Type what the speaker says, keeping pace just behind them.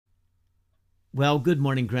Well, good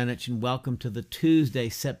morning, Greenwich, and welcome to the Tuesday,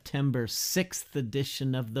 September 6th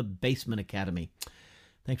edition of the Basement Academy.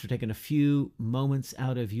 Thanks for taking a few moments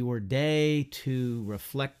out of your day to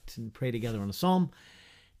reflect and pray together on a psalm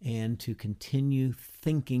and to continue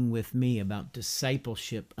thinking with me about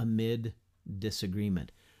discipleship amid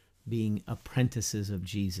disagreement, being apprentices of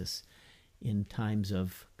Jesus in times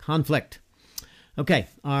of conflict. Okay,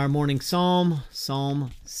 our morning psalm,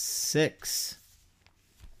 Psalm 6.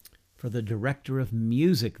 For the director of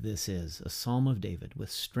music, this is a psalm of David with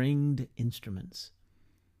stringed instruments.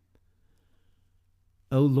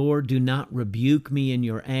 O Lord, do not rebuke me in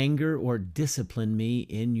your anger or discipline me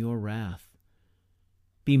in your wrath.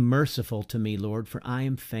 Be merciful to me, Lord, for I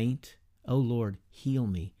am faint. O Lord, heal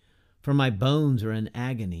me, for my bones are in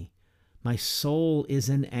agony. My soul is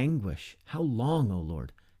in anguish. How long, O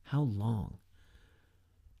Lord? How long?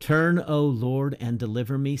 Turn, O Lord, and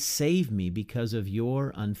deliver me. Save me because of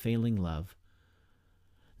your unfailing love.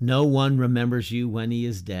 No one remembers you when he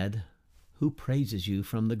is dead. Who praises you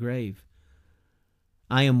from the grave?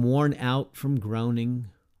 I am worn out from groaning.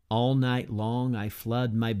 All night long I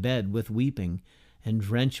flood my bed with weeping and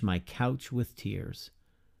drench my couch with tears.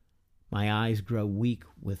 My eyes grow weak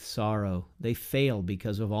with sorrow. They fail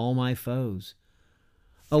because of all my foes.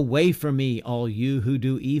 Away from me, all you who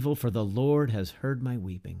do evil, for the Lord has heard my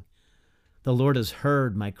weeping. The Lord has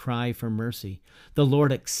heard my cry for mercy. The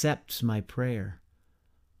Lord accepts my prayer.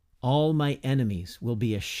 All my enemies will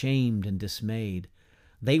be ashamed and dismayed.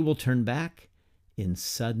 They will turn back in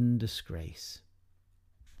sudden disgrace.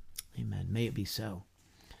 Amen. May it be so.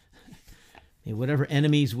 May whatever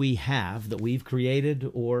enemies we have that we've created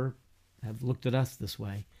or have looked at us this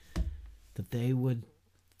way, that they would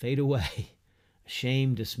fade away.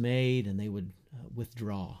 Ashamed, dismayed, and they would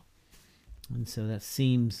withdraw. And so that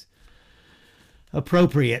seems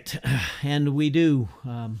appropriate. And we do.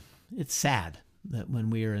 It's sad that when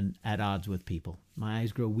we are at odds with people, my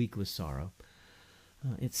eyes grow weak with sorrow.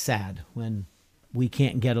 It's sad when we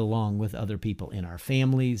can't get along with other people in our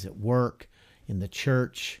families, at work, in the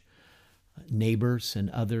church, neighbors, and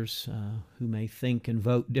others who may think and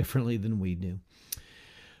vote differently than we do.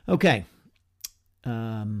 Okay.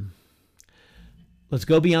 Let's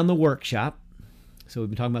go beyond the workshop. So we've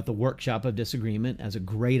been talking about the workshop of disagreement as a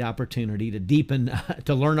great opportunity to deepen,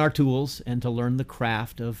 to learn our tools and to learn the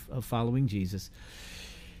craft of following Jesus.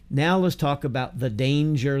 Now let's talk about the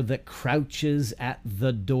danger that crouches at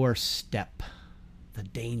the doorstep. The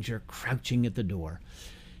danger crouching at the door.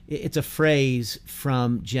 It's a phrase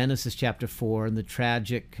from Genesis chapter 4 and the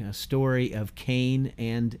tragic story of Cain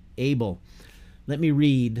and Abel. Let me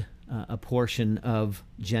read a portion of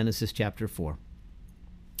Genesis chapter 4.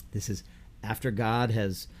 This is after God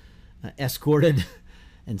has escorted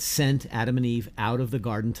and sent Adam and Eve out of the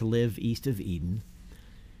garden to live east of Eden.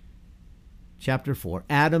 Chapter 4,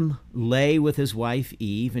 Adam lay with his wife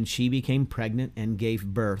Eve, and she became pregnant and gave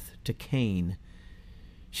birth to Cain.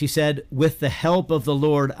 She said, "With the help of the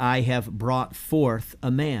Lord I have brought forth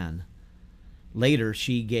a man." Later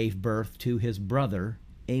she gave birth to his brother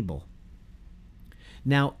Abel.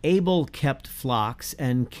 Now Abel kept flocks,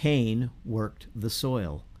 and Cain worked the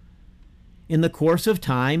soil. In the course of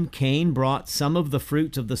time, Cain brought some of the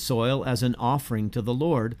fruits of the soil as an offering to the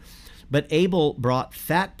Lord, but Abel brought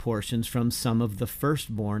fat portions from some of the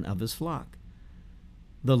firstborn of his flock.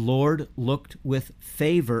 The Lord looked with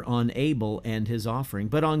favor on Abel and his offering,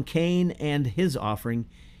 but on Cain and his offering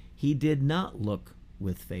he did not look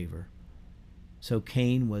with favor. So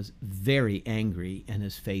Cain was very angry, and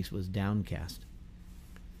his face was downcast.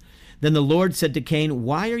 Then the Lord said to Cain,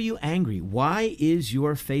 "Why are you angry? Why is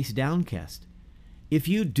your face downcast? If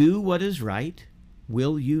you do what is right,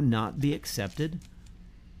 will you not be accepted?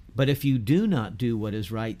 But if you do not do what is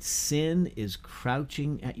right, sin is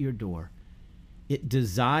crouching at your door. It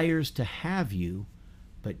desires to have you,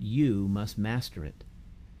 but you must master it."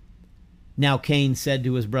 Now Cain said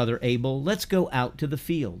to his brother Abel, "Let's go out to the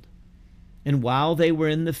field." And while they were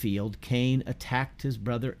in the field, Cain attacked his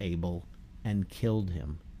brother Abel and killed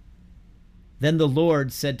him. Then the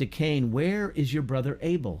Lord said to Cain, "Where is your brother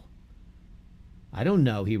Abel?" "I don't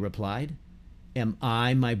know," he replied. "Am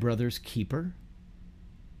I my brother's keeper?"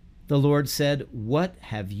 The Lord said, "What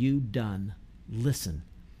have you done? Listen,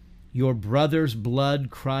 your brother's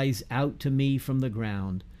blood cries out to me from the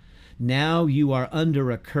ground. Now you are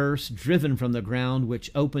under a curse, driven from the ground,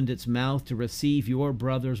 which opened its mouth to receive your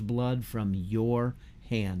brother's blood from your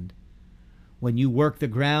hand. When you work the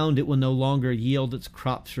ground, it will no longer yield its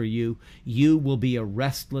crops for you. You will be a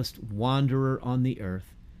restless wanderer on the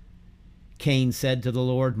earth. Cain said to the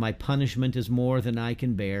Lord, "My punishment is more than I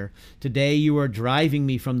can bear. Today you are driving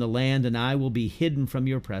me from the land, and I will be hidden from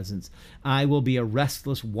your presence. I will be a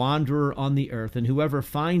restless wanderer on the earth, and whoever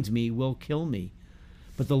finds me will kill me."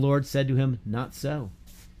 But the Lord said to him, "Not so.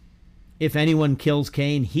 If anyone kills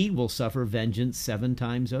Cain, he will suffer vengeance 7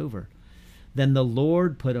 times over." Then the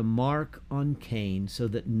Lord put a mark on Cain so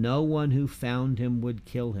that no one who found him would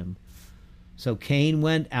kill him. So Cain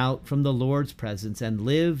went out from the Lord's presence and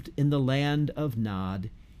lived in the land of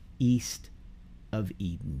Nod, east of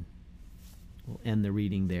Eden. We'll end the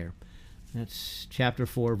reading there. That's chapter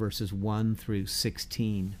 4, verses 1 through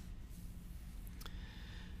 16.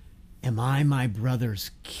 Am I my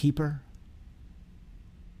brother's keeper?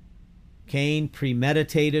 Cain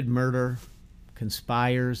premeditated murder,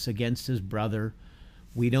 conspires against his brother.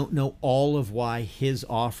 We don't know all of why his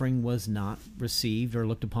offering was not received or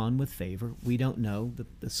looked upon with favor. We don't know.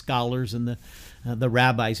 The scholars and the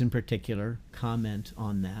rabbis in particular comment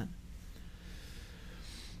on that.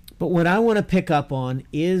 But what I want to pick up on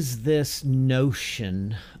is this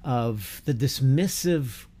notion of the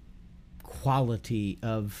dismissive quality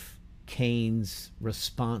of Cain's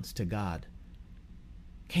response to God.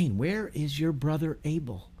 Cain, where is your brother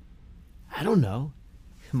Abel? I don't know.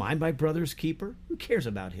 Am I my brother's keeper? Who cares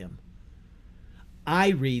about him?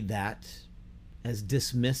 I read that as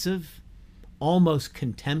dismissive, almost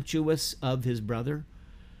contemptuous of his brother.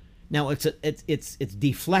 Now it's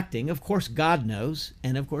deflecting. Of course God knows,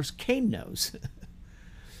 and of course Cain knows.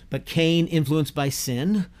 But Cain, influenced by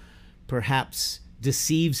sin, perhaps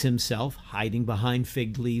deceives himself, hiding behind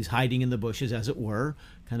fig leaves, hiding in the bushes, as it were,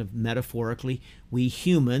 kind of metaphorically. We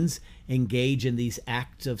humans engage in these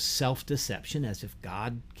acts of self-deception as if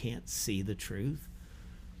God can't see the truth.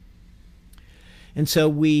 And so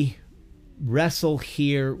we wrestle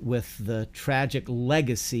here with the tragic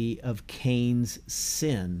legacy of Cain's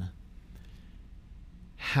sin,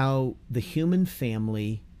 how the human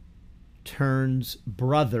family turns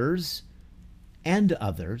brothers and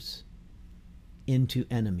others into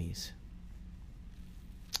enemies.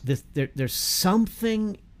 There's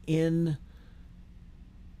something in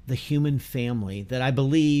the human family that I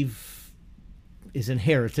believe is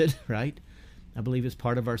inherited, right? I believe it's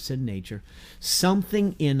part of our sin nature.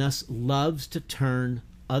 Something in us loves to turn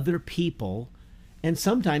other people, and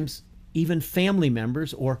sometimes even family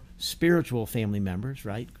members or spiritual family members,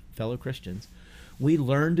 right? Fellow Christians. We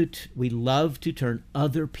love to turn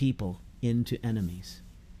other people into enemies.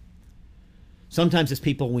 Sometimes it's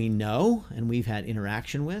people we know and we've had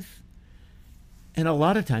interaction with, and a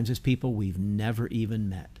lot of times it's people we've never even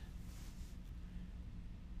met.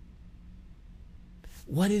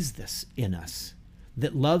 What is this in us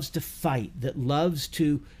that loves to fight, that loves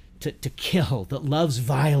to kill, that loves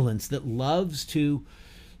violence, that loves to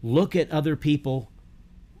look at other people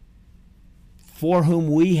for whom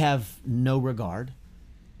we have no regard?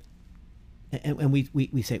 And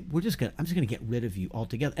we say, I'm just gonna get rid of you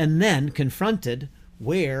altogether. And then confronted,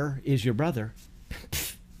 where is your brother?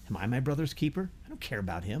 Am I my brother's keeper? I don't care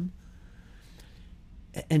about him.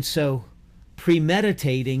 And so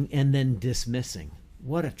premeditating and then dismissing.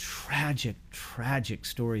 What a tragic, tragic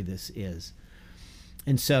story this is.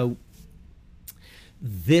 And so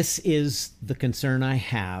this is the concern I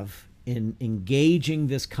have in engaging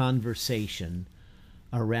this conversation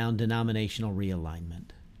around denominational realignment.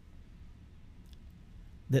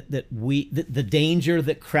 The danger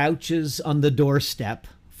that crouches on the doorstep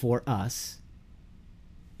for us,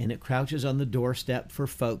 and it crouches on the doorstep for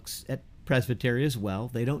folks at Presbytery as well.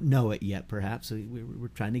 They don't know it yet, perhaps. So we're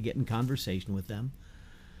trying to get in conversation with them.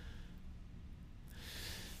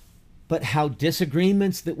 But how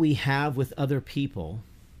disagreements that we have with other people,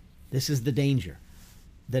 this is the danger,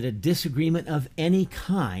 that a disagreement of any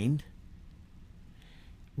kind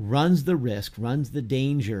runs the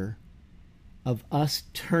danger of us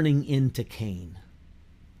turning into Cain,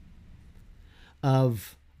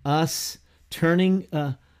 of us turning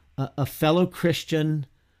a fellow Christian,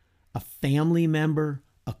 a family member,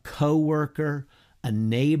 a co-worker, a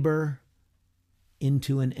neighbor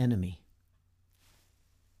into an enemy.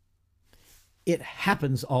 It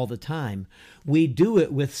happens all the time. We do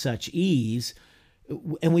it with such ease,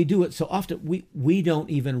 and we do it so often we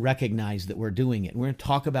don't even recognize that we're doing it. We're going to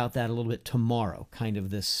talk about that a little bit tomorrow, kind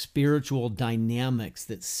of the spiritual dynamics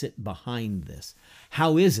that sit behind this.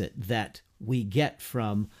 How is it that we get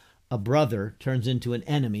from a brother turns into an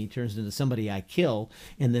enemy, turns into somebody I kill,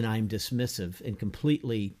 and then I'm dismissive and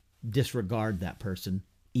completely disregard that person,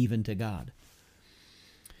 even to God?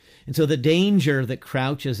 And so the danger that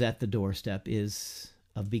crouches at the doorstep is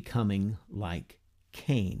of becoming like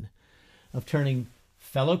Cain, of turning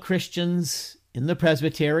fellow Christians in the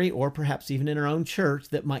presbytery or perhaps even in our own church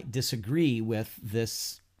that might disagree with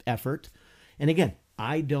this effort. And again,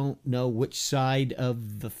 I don't know which side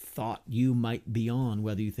of the thought you might be on,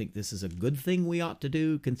 whether you think this is a good thing we ought to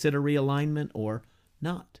do, consider realignment, or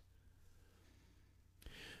not.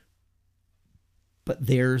 But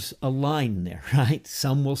there's a line there, right?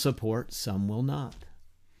 Some will support, some will not.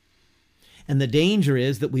 And the danger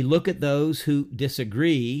is that we look at those who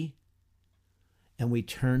disagree and we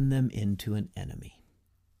turn them into an enemy.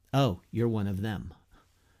 Oh, you're one of them.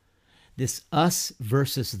 This us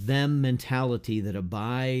versus them mentality that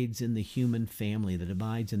abides in the human family, that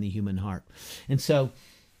abides in the human heart. And so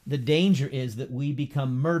the danger is that we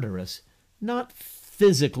become murderous, not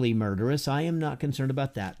physically murderous. I am not concerned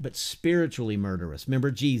about that, but spiritually murderous.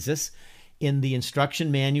 Remember Jesus in the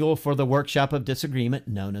instruction manual for the workshop of disagreement,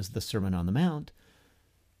 known as the Sermon on the Mount,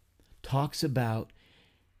 talks about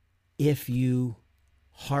if you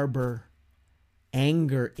harbor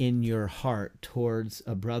anger in your heart towards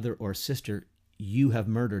a brother or sister, you have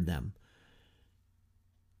murdered them.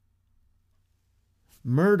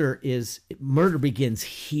 Murder begins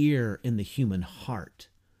here in the human heart.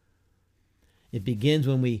 It begins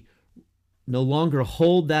when we no longer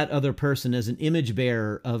hold that other person as an image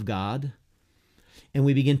bearer of God, and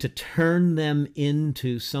we begin to turn them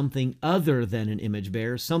into something other than an image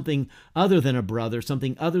bearer, something other than a brother,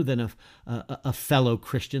 something other than a fellow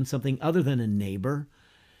Christian, something other than a neighbor,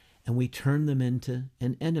 and we turn them into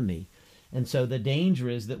an enemy. And so the danger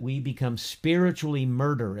is that we become spiritually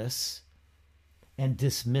murderous and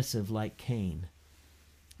dismissive like Cain.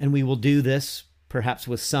 And we will do this perhaps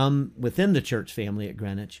with some within the church family at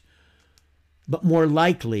Greenwich, but more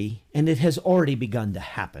likely, and it has already begun to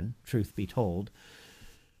happen, truth be told,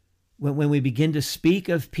 when we begin to speak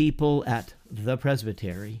of people at the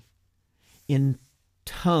presbytery in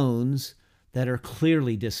tones that are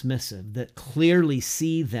clearly dismissive, that clearly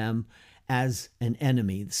see them as an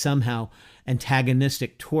enemy, somehow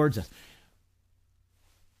antagonistic towards us.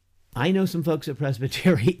 I know some folks at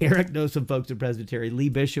Presbytery. Eric knows some folks at Presbytery. Lee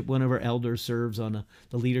Bishop, one of our elders, serves on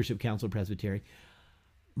the Leadership Council of Presbytery.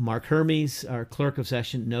 Mark Hermes, our clerk of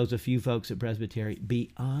session, knows a few folks at Presbytery.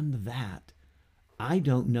 Beyond that, I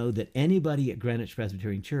don't know that anybody at Greenwich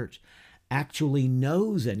Presbyterian Church actually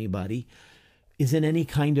knows anybody, is in any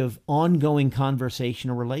kind of ongoing conversation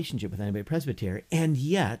or relationship with anybody at Presbytery. And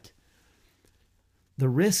yet, the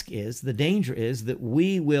risk is, the danger is that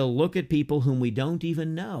we will look at people whom we don't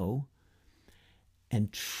even know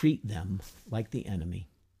and treat them like the enemy.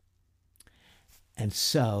 And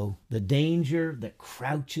so the danger that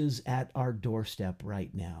crouches at our doorstep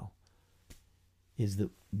right now is that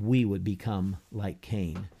we would become like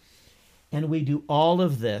Cain. And we do all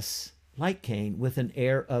of this, like Cain, with an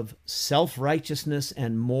air of self-righteousness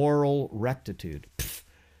and moral rectitude. Pfft,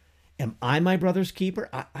 am I my brother's keeper?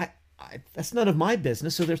 That's none of my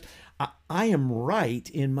business. So I am right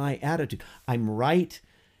in my attitude. I'm right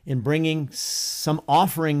in bringing some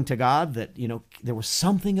offering to God that, there was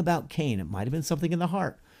something about Cain. It might have been something in the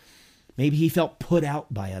heart. Maybe he felt put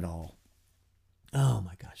out by it all. Oh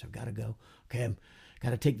my gosh, I've got to go. Okay, I've got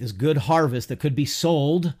to take this good harvest that could be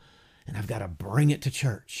sold and I've got to bring it to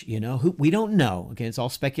church. We don't know. Okay, it's all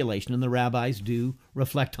speculation, and the rabbis do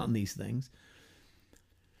reflect on these things.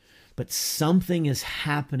 But something is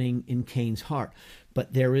happening in Cain's heart.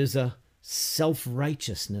 But there is a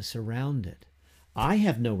self-righteousness around it. I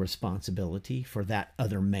have no responsibility for that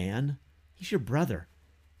other man. He's your brother.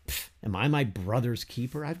 Pfft, am I my brother's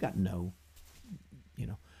keeper? I've got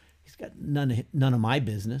he's got none of my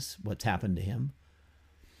business what's happened to him.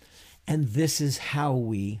 And this is how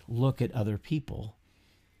we look at other people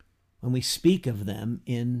when we speak of them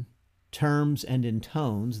in terms and in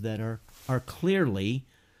tones that are clearly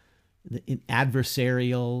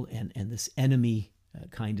adversarial and this enemy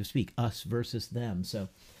kind of speak, us versus them. So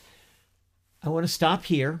I want to stop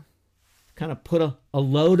here, kind of put a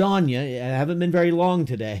load on you. I haven't been very long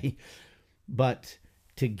today, but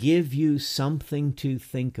to give you something to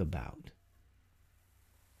think about.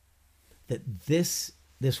 That this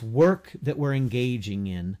work that we're engaging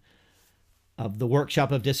in, of the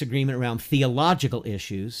workshop of disagreement around theological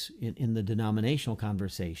issues in the denominational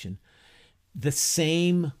conversation, the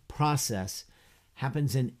same process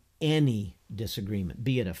happens in any disagreement,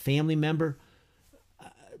 be it a family member.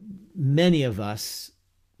 Many of us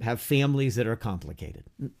have families that are complicated.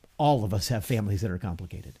 All of us have families that are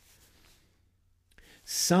complicated.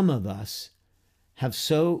 Some of us have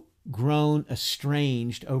so grown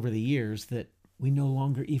estranged over the years that we no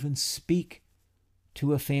longer even speak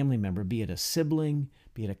to a family member, be it a sibling,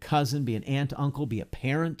 be it a cousin, be it an aunt, uncle, be it a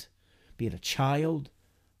parent, be it a child.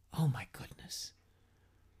 Oh my goodness.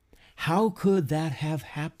 How could that have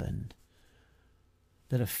happened?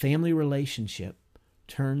 That a family relationship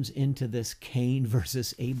turns into this Cain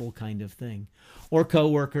versus Abel kind of thing, or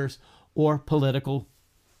coworkers, or political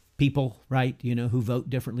people, right? Who vote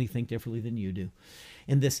differently, think differently than you do.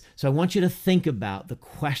 So I want you to think about the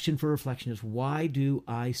question for reflection is, why do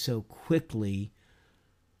I so quickly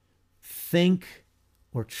think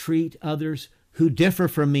or treat others who differ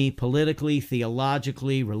from me politically,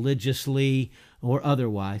 theologically, religiously, or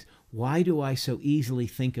otherwise? Why do I so easily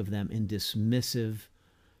think of them in dismissive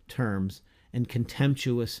terms and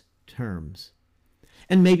contemptuous terms?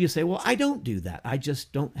 And maybe you say, well, I don't do that. I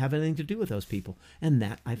just don't have anything to do with those people. And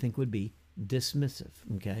that, I think, would be dismissive.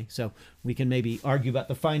 Okay, so we can maybe argue about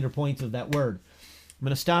the finer points of that word. I'm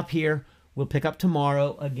going to stop here. We'll pick up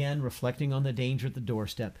tomorrow, again, reflecting on the danger at the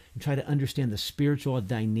doorstep and try to understand the spiritual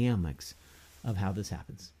dynamics of how this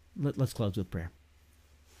happens. Let's close with prayer.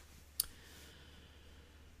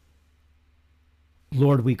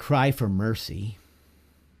 Lord, we cry for mercy,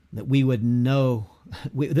 that we would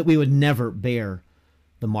that we would never bear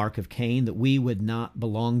the mark of Cain, that we would not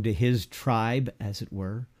belong to his tribe, as it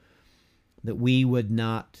were, that we would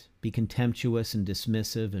not be contemptuous and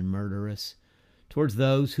dismissive and murderous towards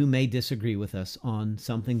those who may disagree with us on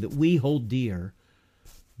something that we hold dear,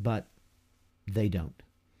 but they don't.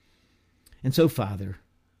 And so, Father,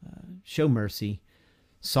 show mercy,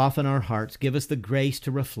 soften our hearts, give us the grace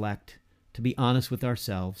to reflect, to be honest with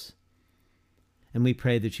ourselves. And we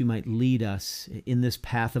pray that you might lead us in this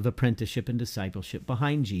path of apprenticeship and discipleship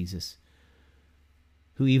behind Jesus,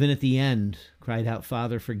 who even at the end cried out,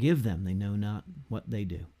 Father, forgive them. They know not what they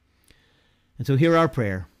do. And so hear our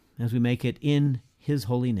prayer as we make it in his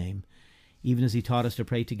holy name, even as he taught us to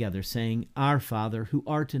pray together, saying, Our Father, who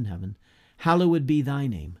art in heaven, hallowed be thy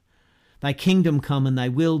name. Thy kingdom come, and thy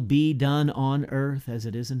will be done on earth as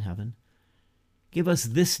it is in heaven. Give us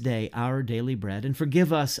this day our daily bread, and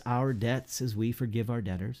forgive us our debts as we forgive our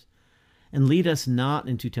debtors. And lead us not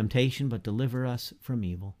into temptation, but deliver us from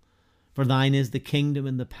evil. For thine is the kingdom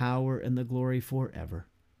and the power and the glory forever.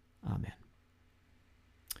 Amen.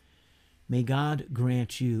 May God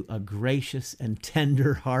grant you a gracious and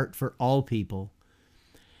tender heart for all people,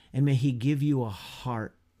 and may he give you a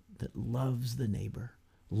heart that loves the neighbor,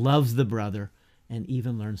 loves the brother, and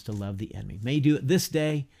even learns to love the enemy. May you do it this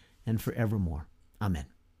day and forevermore. Amen.